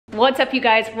What's up, you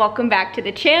guys? Welcome back to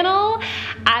the channel.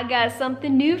 I got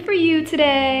something new for you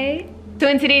today. So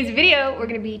in today's video, we're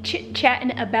gonna be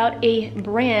chit-chatting about a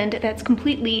brand that's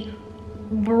completely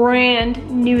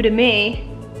brand new to me.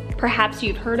 Perhaps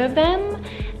you've heard of them,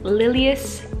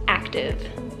 LILIAS Active.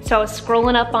 So I was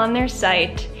scrolling up on their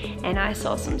site and I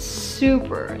saw some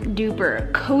super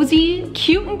duper cozy,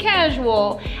 cute and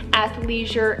casual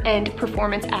athleisure and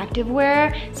performance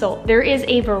activewear. So there is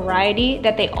a variety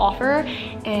that they offer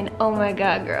and oh my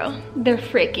God, girl, they're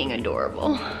freaking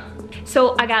adorable.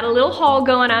 So I got a little haul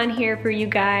going on here for you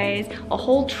guys, a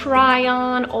whole try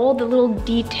on, all the little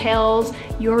details.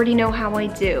 You already know how I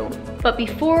do. But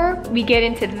before we get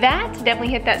into that, definitely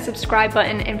hit that subscribe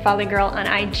button and follow girl on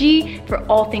IG for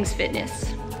all things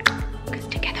fitness. Because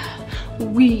together,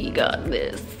 we got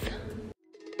this.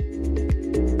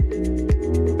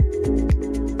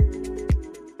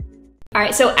 All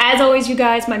right, so as always, you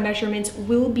guys, my measurements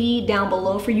will be down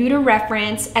below for you to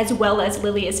reference, as well as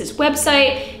LILIAS's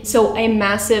website. So a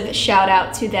massive shout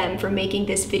out to them for making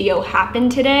this video happen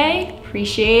today.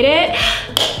 Appreciate it.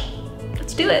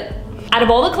 Let's do it. Out of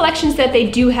all the collections that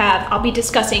they do have, I'll be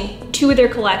discussing two of their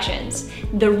collections,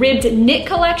 the ribbed knit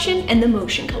collection and the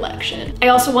motion collection. I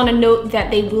also want to note that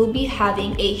they will be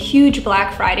having a huge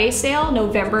Black Friday sale,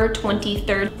 November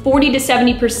 23rd, 40 to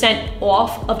 70%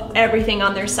 off of everything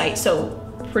on their site. So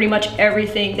pretty much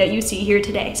everything that you see here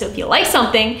today. So if you like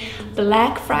something,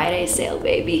 Black Friday sale,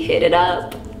 baby, hit it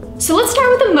up. So let's start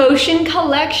with the motion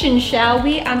collection, shall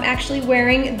we? I'm actually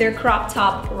wearing their crop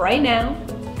top right now.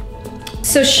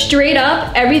 So straight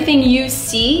up, everything you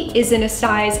see is in a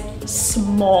size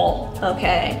small,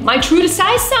 okay? My true to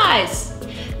size.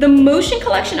 The motion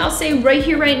collection, I'll say right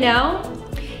here, right now,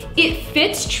 it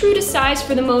fits true to size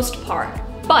for the most part.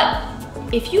 But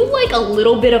if you like a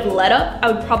little bit of let up,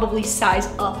 I would probably size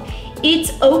up.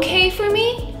 It's okay for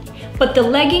me, but the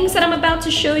leggings that I'm about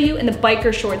to show you and the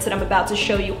biker shorts that I'm about to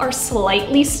show you are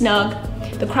slightly snug.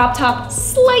 The crop top,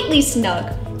 slightly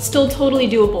snug. Still totally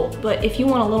doable, but if you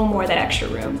want a little more of that extra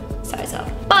room, size up.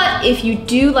 But if you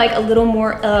do like a little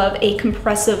more of a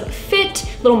compressive fit,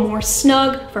 a little more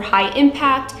snug for high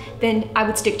impact, then I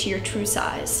would stick to your true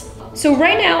size. So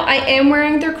right now I am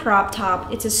wearing their crop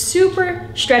top. It's a super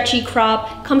stretchy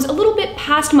crop, comes a little bit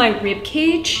past my rib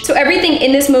cage. So everything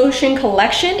in this motion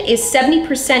collection is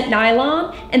 70%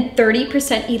 nylon and 30%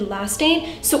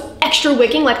 elastane. So extra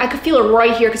wicking, like I could feel it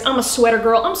right here because I'm a sweater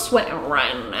girl. I'm sweating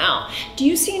right now. Do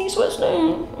you see any sweat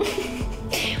stain?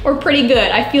 We're pretty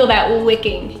good. I feel that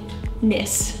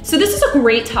wickingness. So this is a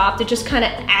great top to just kind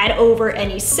of add over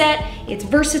any set. It's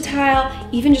versatile,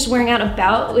 even just wearing out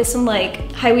about with some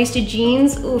like high-waisted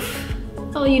jeans. Oof.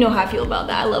 Oh, you know how I feel about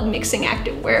that. I love mixing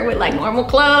activewear with like normal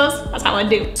clothes. That's how I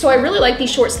do. So I really like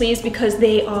these short sleeves because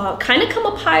they kind of come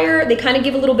up higher. They kind of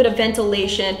give a little bit of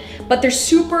ventilation, but they're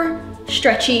super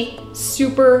stretchy,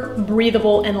 super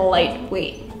breathable, and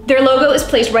lightweight. Their logo is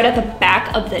placed right at the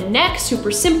back of the neck,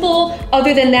 super simple.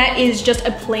 Other than that is just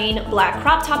a plain black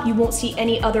crop top. You won't see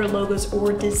any other logos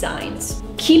or designs.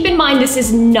 Keep in mind, this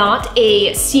is not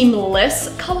a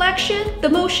seamless collection, the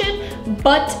motion,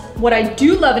 but what I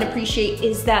do love and appreciate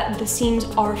is that the seams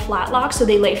are flat locked, so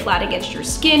they lay flat against your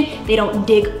skin. They don't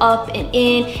dig up and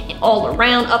in and all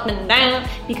around, up and down,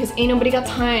 because ain't nobody got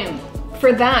time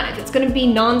for that. If it's gonna be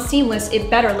non-seamless,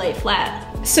 it better lay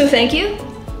flat. So thank you,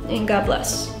 and God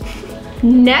bless.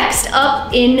 Next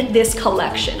up in this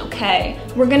collection, okay,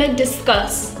 we're gonna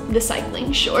discuss the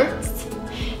cycling shorts.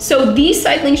 So these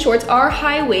cycling shorts are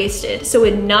high-waisted, so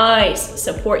a nice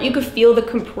support. You could feel the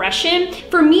compression.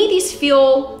 For me, these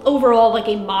feel overall like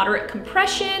a moderate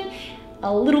compression,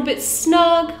 a little bit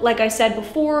snug, like I said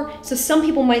before. So some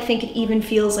people might think it even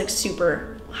feels like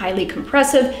super highly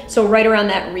compressive, so right around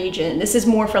that region. This is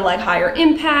more for like higher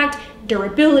impact,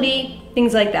 durability,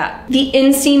 things like that. The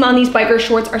inseam on these biker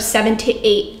shorts are 7 to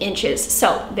 8 inches,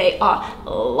 so they are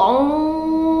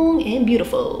long and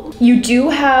beautiful. You do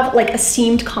have like a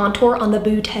seamed contour on the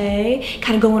bootay,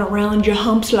 kind of going around your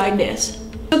humps like this.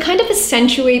 So it kind of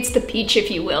accentuates the peach,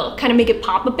 if you will, kind of make it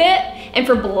pop a bit. And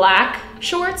for black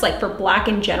shorts, like for black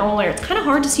in general, where it's kind of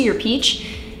hard to see your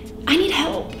peach, I need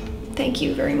help. Thank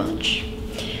you very much.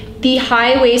 The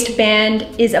high waistband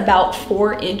is about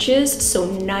 4 inches, so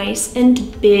nice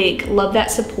and big. Love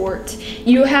that support.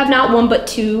 You have not one but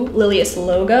two LILIAS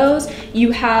logos.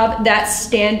 You have that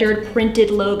standard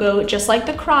printed logo, just like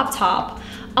the crop top,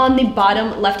 on the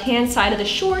bottom left-hand side of the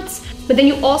shorts. But then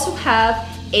you also have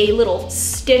a little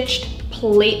stitched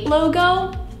plate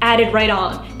logo added right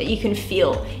on that you can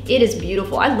feel. It is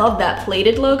beautiful. I love that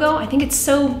plated logo. I think it's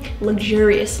so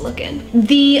luxurious looking.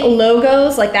 The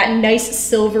logos, like that nice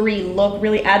silvery look,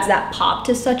 really adds that pop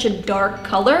to such a dark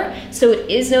color. So it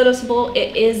is noticeable,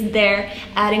 it is there,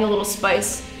 adding a little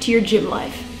spice to your gym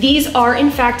life. These are in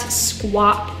fact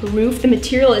squat proof. The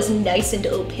material is nice and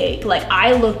opaque. Like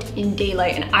I looked in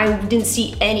daylight and I didn't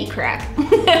see any crack.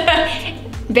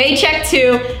 They checked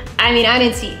too. I mean, I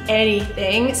didn't see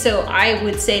anything, so I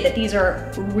would say that these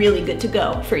are really good to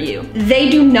go for you. They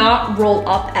do not roll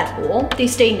up at all. They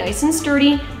stay nice and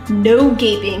sturdy, no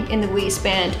gaping in the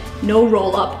waistband, no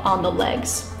roll up on the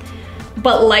legs.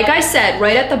 But like I said,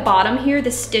 right at the bottom here,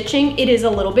 the stitching, it is a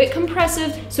little bit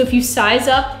compressive, so if you size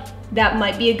up, that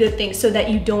might be a good thing so that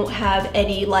you don't have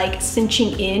any like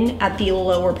cinching in at the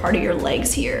lower part of your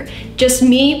legs here. Just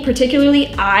me,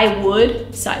 particularly, I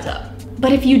would size up.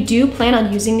 But if you do plan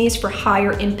on using these for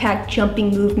higher impact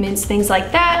jumping movements, things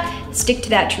like that, stick to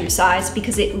that true size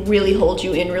because it really holds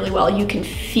you in really well. You can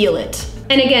feel it.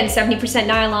 And again, 70%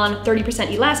 nylon,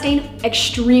 30% elastane,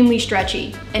 extremely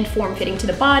stretchy and form-fitting to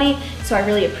the body. So I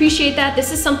really appreciate that.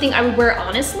 This is something I would wear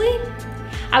honestly.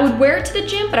 I would wear it to the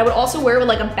gym, but I would also wear it with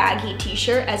like a baggy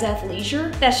t-shirt as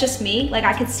athleisure. That's just me. Like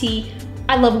I could see,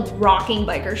 I love rocking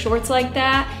biker shorts like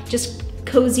that. Just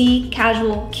cozy,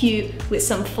 casual, cute with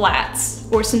some flats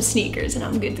or some sneakers and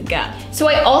I'm good to go. So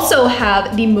I also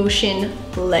have the Motion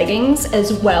leggings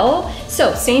as well.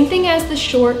 So same thing as the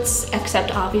shorts,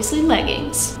 except obviously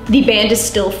leggings. The band is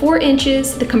still 4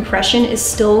 inches. The compression is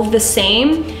still the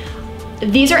same.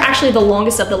 These are actually the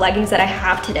longest of the leggings that I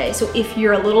have today. So if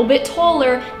you're a little bit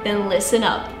taller, then listen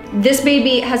up. This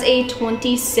baby has a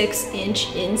 26-inch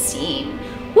inseam.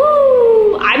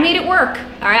 Woo! I made it work.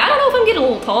 All right, I don't know if I'm getting a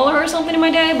little taller or something in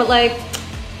my day, but like,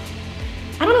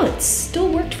 I don't know, it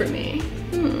still worked for me.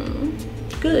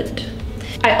 Good.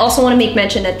 I also want to make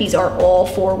mention that these are all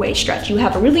 4-way stretch. You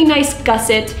have a really nice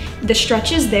gusset. The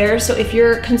stretch is there, so if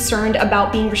you're concerned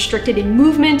about being restricted in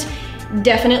movement,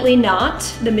 definitely not.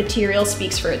 The material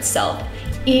speaks for itself.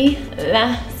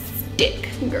 Elastic,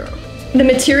 girl. The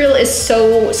material is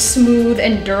so smooth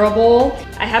and durable.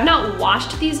 I have not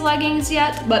washed these leggings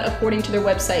yet, but according to their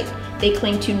website, they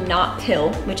claim to not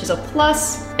pill, which is a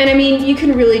plus. And I mean, you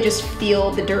can really just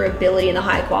feel the durability and the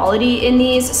high quality in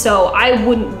these, so I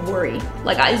wouldn't worry.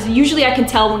 Like usually I can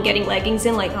tell when getting leggings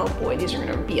in, like, oh boy, these are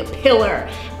gonna be a pillar.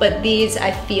 But these,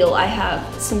 I feel I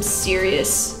have some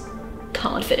serious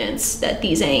confidence that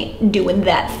these ain't doing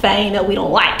that thing that we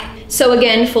don't like. So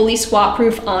again, fully squat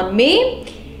proof on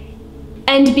me.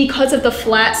 And because of the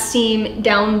flat seam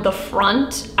down the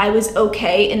front, I was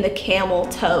okay in the camel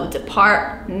toe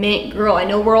department. Girl, I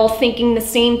know we're all thinking the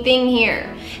same thing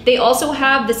here. They also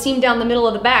have the seam down the middle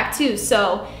of the back too.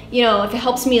 So, you know, if it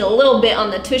helps me a little bit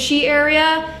on the tushy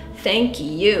area, thank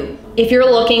you. If you're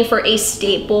looking for a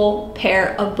staple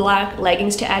pair of black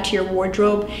leggings to add to your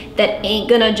wardrobe that ain't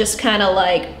gonna just kind of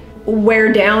like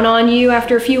wear down on you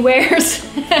after a few wears,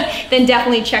 then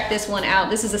definitely check this one out.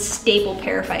 This is a staple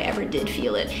pair if I ever did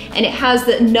feel it. And it has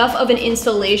enough of an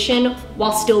insulation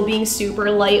while still being super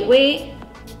lightweight.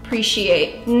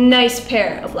 Appreciate. Nice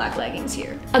pair of black leggings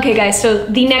here. Okay guys, so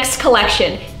the next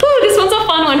collection. Ooh, this one's a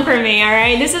fun one for me, all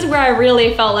right? This is where I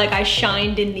really felt like I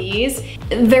shined in these.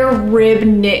 Their rib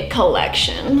knit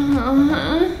collection.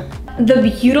 The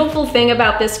beautiful thing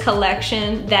about this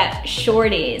collection that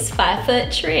shorties,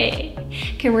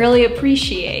 5'3", can really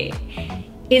appreciate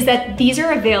is that these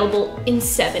are available in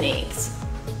 7/8.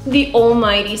 The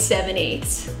almighty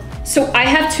 7/8. So I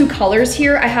have 2 colors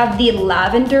here. I have the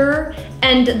lavender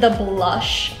and the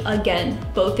blush, again,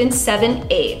 both in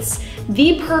 7/8.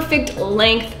 The perfect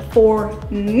length for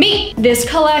me. This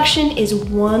collection is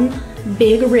one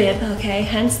big rib, okay?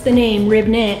 Hence the name, rib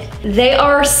knit. They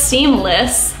are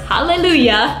seamless,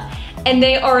 hallelujah. And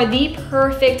they are the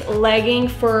perfect legging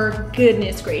for,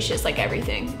 goodness gracious, like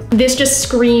everything. This just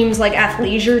screams like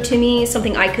athleisure to me,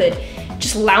 something I could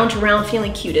just lounge around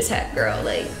feeling cute as heck, girl,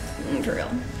 like, for real.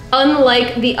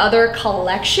 Unlike the other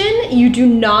collection, you do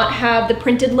not have the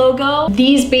printed logo.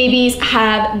 These babies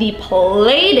have the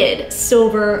plated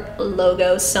silver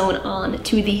logo sewn on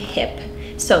to the hip.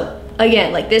 So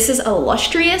again, like this is a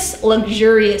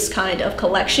luxurious, kind of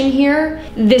collection here.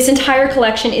 This entire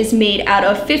collection is made out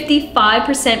of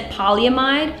 55%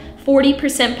 polyamide,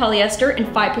 40% polyester,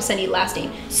 and 5% elastane.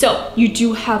 So you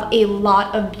do have a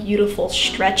lot of beautiful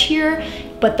stretch here,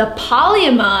 but the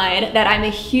polyamide that I'm a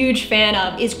huge fan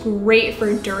of is great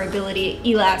for durability,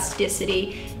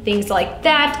 elasticity, things like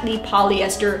that. The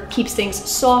polyester keeps things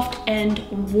soft and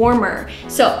warmer.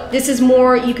 So this is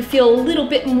more, you can feel a little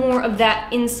bit more of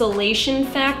that insulation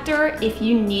factor if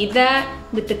you need that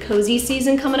with the cozy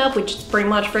season coming up, which is pretty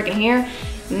much freaking here.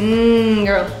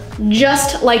 Girl.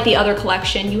 Just like the other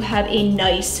collection, you have a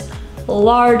nice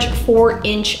large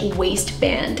 4-inch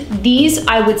waistband. These,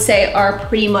 I would say, are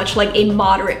pretty much like a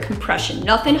moderate compression.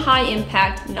 Nothing high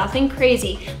impact, nothing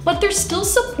crazy, but there's still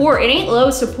support. It ain't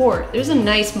low support. There's a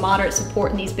nice moderate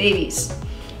support in these babies.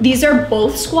 These are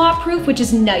both squat proof, which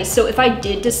is nice. So if I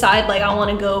did decide like I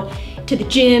wanna go to the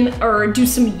gym or do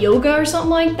some yoga or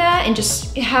something like that and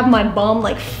just have my bum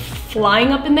like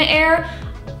flying up in the air,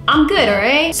 I'm good, all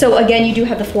right? So again, you do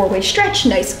have the 4-way stretch,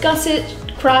 nice gusset,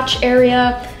 crotch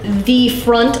area. The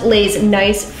front lays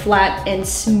nice, flat, and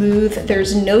smooth.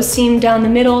 There's no seam down the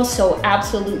middle, so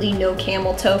absolutely no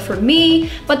camel toe for me,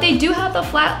 but they do have the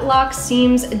flat lock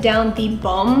seams down the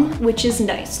bum, which is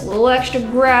nice. A little extra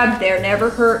grab there, never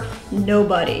hurt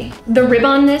nobody. The rib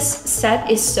on this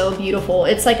set is so beautiful.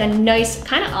 It's like a nice,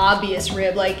 kind of obvious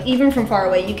rib, like even from far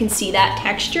away, you can see that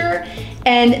texture.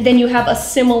 And then you have a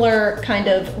similar kind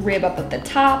of rib up at the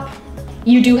top.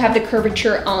 You do have the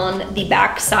curvature on the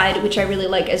back side, which I really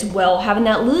like as well. Having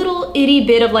that little itty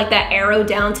bit of like that arrow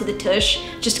down to the tush,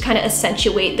 just to kind of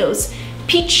accentuate those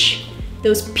peach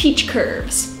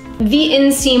curves. The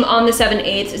inseam on the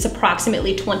 7/8 is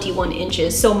approximately 21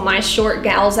 inches. So my short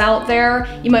gals out there,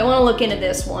 you might wanna look into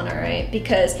this one, all right?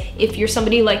 Because if you're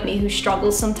somebody like me who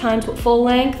struggles sometimes with full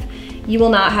length, you will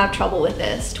not have trouble with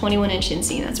this. 21-inch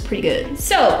inseam, that's pretty good.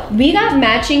 So we got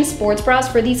matching sports bras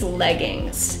for these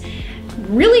leggings.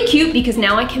 Really cute because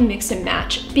now I can mix and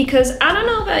match. Because I don't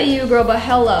know about you, girl, but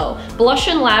hello. Blush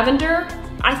and lavender,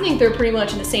 I think they're pretty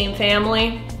much in the same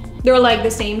family. They're like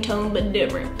the same tone, but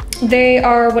different. They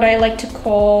are what I like to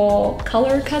call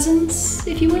color cousins,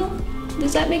 if you will.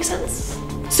 Does that make sense?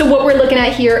 So what we're looking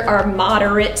at here are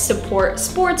moderate support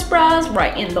sports bras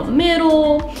right in the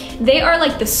middle. They are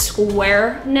like the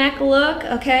square neck look,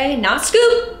 okay? Not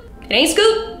scoop, it ain't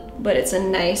scoop, but it's a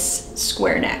nice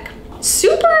square neck.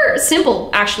 Super simple,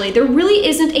 actually. There really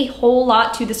isn't a whole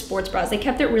lot to the sports bras. They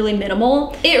kept it really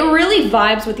minimal. It really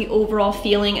vibes with the overall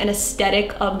feeling and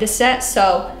aesthetic of the set,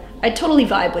 so I totally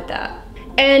vibe with that.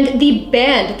 And the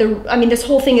band, I mean, this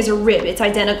whole thing is a rib. It's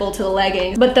identical to the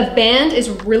leggings, but the band is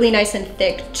really nice and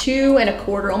thick, 2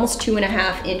 1/4, almost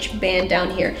 2.5 inch band down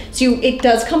here. So it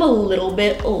does come a little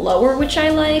bit lower, which I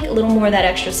like, a little more of that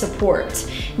extra support.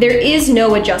 There is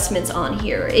no adjustments on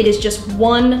here. It is just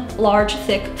one large,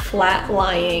 thick, flat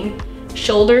lying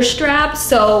shoulder strap.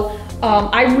 So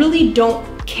I really don't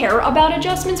care about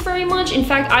adjustments very much. In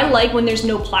fact, I like when there's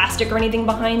no plastic or anything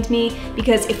behind me,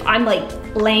 because if I'm like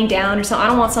laying down or something, I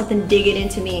don't want something digging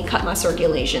into me and cut my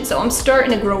circulation. So I'm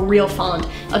starting to grow real fond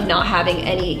of not having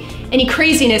any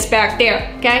craziness back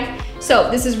there, okay? So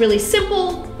this is really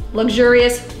simple,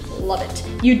 luxurious, love it.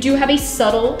 You do have a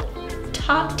subtle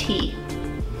top tee.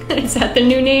 Is that the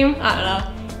new name? I don't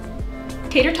know.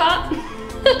 Tater tot?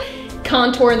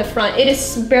 Contour in the front. It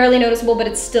is barely noticeable, but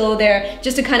it's still there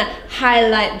just to kind of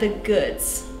highlight the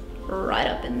goods right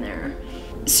up in there.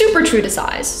 Super true to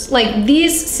size. Like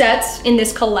these sets in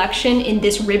this collection, in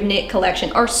this rib knit collection,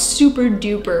 are super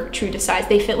duper true to size.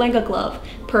 They fit like a glove.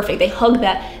 Perfect. They hug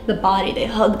the body, they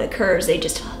hug the curves.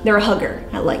 They're a hugger.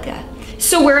 I like that.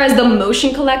 So whereas the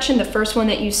Motion collection, the first one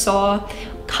that you saw,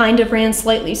 kind of ran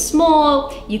slightly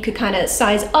small, you could kind of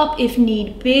size up if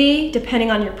need be,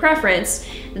 depending on your preference.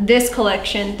 This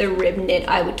collection, the rib knit,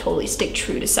 I would totally stick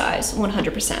true to size,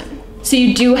 100%. So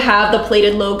you do have the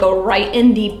plated logo right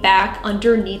in the back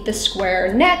underneath the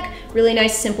square neck. Really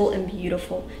nice, simple, and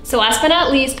beautiful. So last but not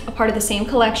least, a part of the same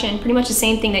collection, pretty much the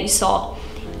same thing that you saw,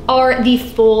 are the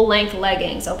full length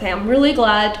leggings. Okay, I'm really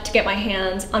glad to get my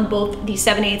hands on both the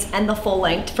 7/8 and the full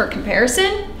length for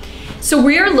comparison. So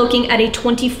we are looking at a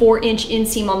 24-inch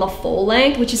inseam on the full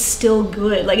length, which is still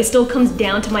good. Like it still comes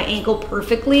down to my ankle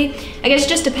perfectly. I guess it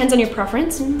just depends on your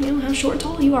preference and you know how short or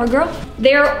tall you are, girl.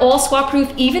 They're all squat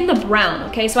proof, even the brown,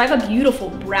 okay? So I have a beautiful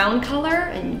brown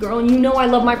color, and girl, you know I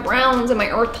love my browns and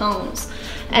my earth tones.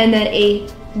 And then a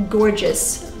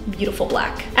gorgeous, beautiful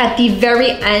black. At the very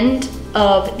end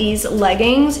of these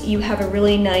leggings, you have a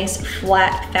really nice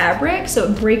flat fabric, so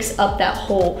it breaks up that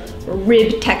whole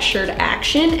rib textured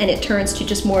action and it turns to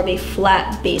just more of a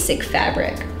flat basic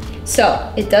fabric.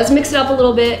 So it does mix it up a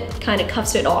little bit, kind of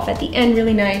cuffs it off at the end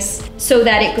really nice so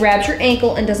that it grabs your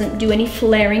ankle and doesn't do any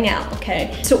flaring out,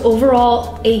 okay? So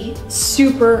overall, a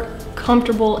super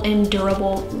comfortable and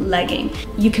durable legging.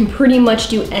 You can pretty much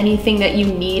do anything that you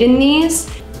need in these.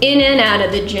 in and out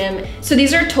of the gym. So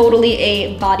these are totally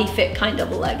a body fit kind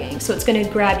of legging. So it's gonna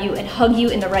grab you and hug you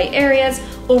in the right areas.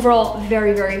 Overall,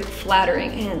 very, very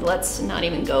flattering. And let's not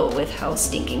even go with how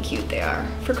stinking cute they are,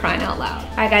 for crying out loud.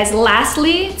 All right guys,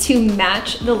 lastly, to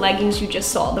match the leggings you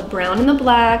just saw, the brown and the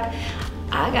black,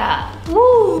 I got,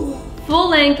 full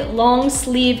length, long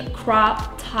sleeve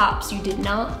crop tops. You did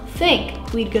not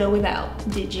think we'd go without,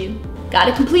 did you?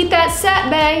 Gotta complete that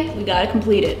set, bae. We gotta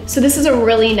complete it. So this is a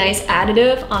really nice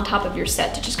additive on top of your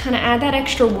set to just kind of add that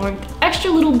extra warmth,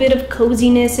 extra little bit of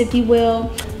coziness, if you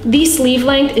will. The sleeve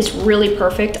length is really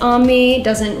perfect on me.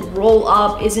 Doesn't roll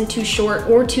up, isn't too short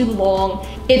or too long.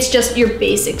 It's just your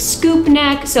basic scoop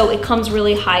neck, so it comes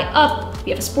really high up. If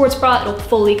you have a sports bra, it'll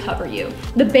fully cover you.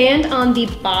 The band on the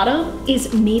bottom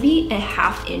is maybe a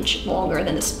 ½ inch longer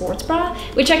than the sports bra,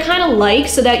 which I kind of like,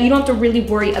 so that you don't have to really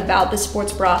worry about the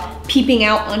sports bra peeping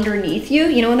out underneath you.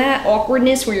 You know, that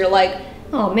awkwardness where you're like,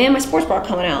 oh man, my sports bra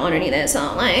coming out underneath it, so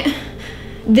I'm like,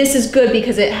 this is good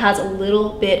because it has a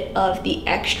little bit of the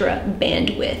extra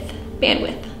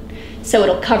bandwidth. So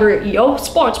it'll cover your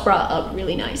sports bra up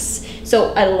really nice.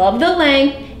 So I love the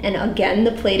length. And again,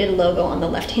 the plated logo on the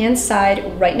left-hand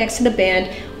side, right next to the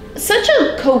band. Such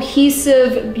a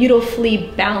cohesive,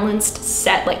 beautifully balanced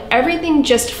set. Like everything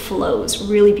just flows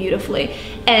really beautifully.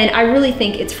 And I really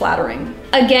think it's flattering.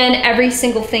 Again, every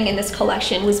single thing in this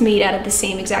collection was made out of the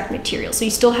same exact material. So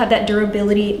you still have that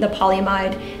durability, the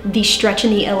polyamide, the stretch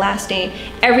and the elastane.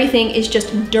 Everything is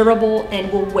just durable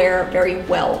and will wear very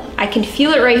well. I can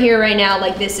feel it right here, right now,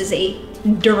 like this is a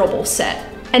durable set.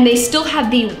 And they still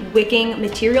have the wicking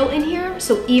material in here.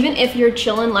 So even if you're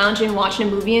chilling, lounging, watching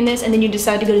a movie in this, and then you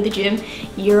decide to go to the gym,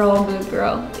 you're all good,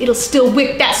 girl. It'll still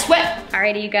wick that sweat.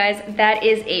 Alrighty, you guys, that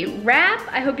is a wrap.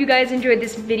 I hope you guys enjoyed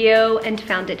this video and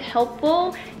found it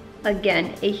helpful.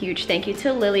 Again, a huge thank you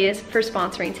to LILIAS for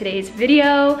sponsoring today's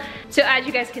video. So as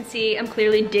you guys can see, I'm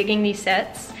clearly digging these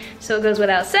sets. So it goes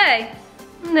without saying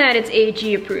that it's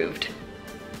AG approved.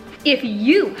 If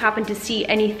you happen to see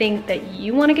anything that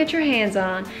you want to get your hands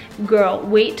on, girl,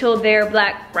 wait till their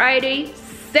Black Friday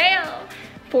sale.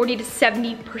 40 to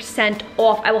 70%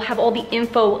 off. I will have all the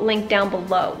info linked down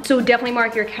below. So definitely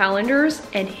mark your calendars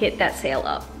and hit that sale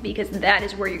up, because that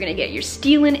is where you're gonna get your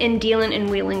stealing and dealing and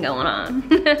wheeling going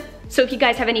on. So if you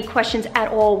guys have any questions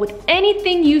at all with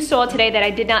anything you saw today that I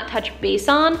did not touch base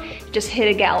on, just hit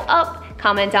a gal up,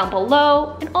 comment down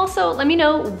below, and also let me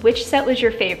know which set was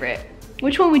your favorite.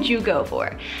 Which one would you go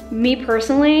for? Me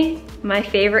personally, my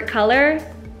favorite color,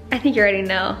 I think you already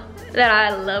know that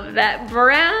I love that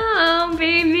brown,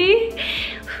 baby.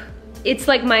 It's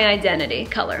like my identity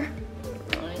color.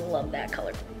 I love that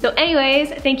color. So anyways,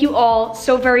 thank you all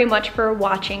so very much for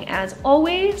watching as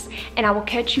always, and I will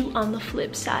catch you on the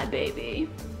flip side, baby.